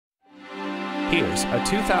Here's a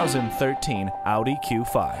 2013 Audi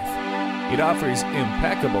Q5. It offers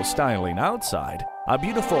impeccable styling outside, a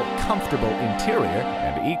beautiful, comfortable interior,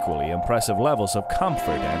 and equally impressive levels of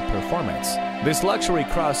comfort and performance. This luxury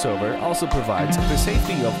crossover also provides the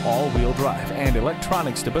safety of all-wheel drive and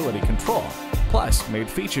electronic stability control. Plus, it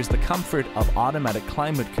features the comfort of automatic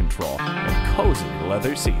climate control and cozy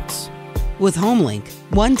leather seats. With HomeLink,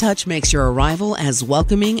 one touch makes your arrival as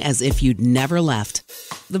welcoming as if you'd never left.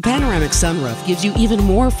 The panoramic sunroof gives you even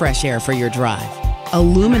more fresh air for your drive.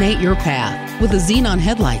 Illuminate your path with the xenon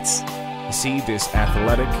headlights. See this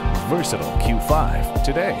athletic, versatile Q5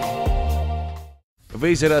 today.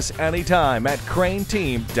 Visit us anytime at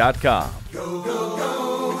crainteam.com.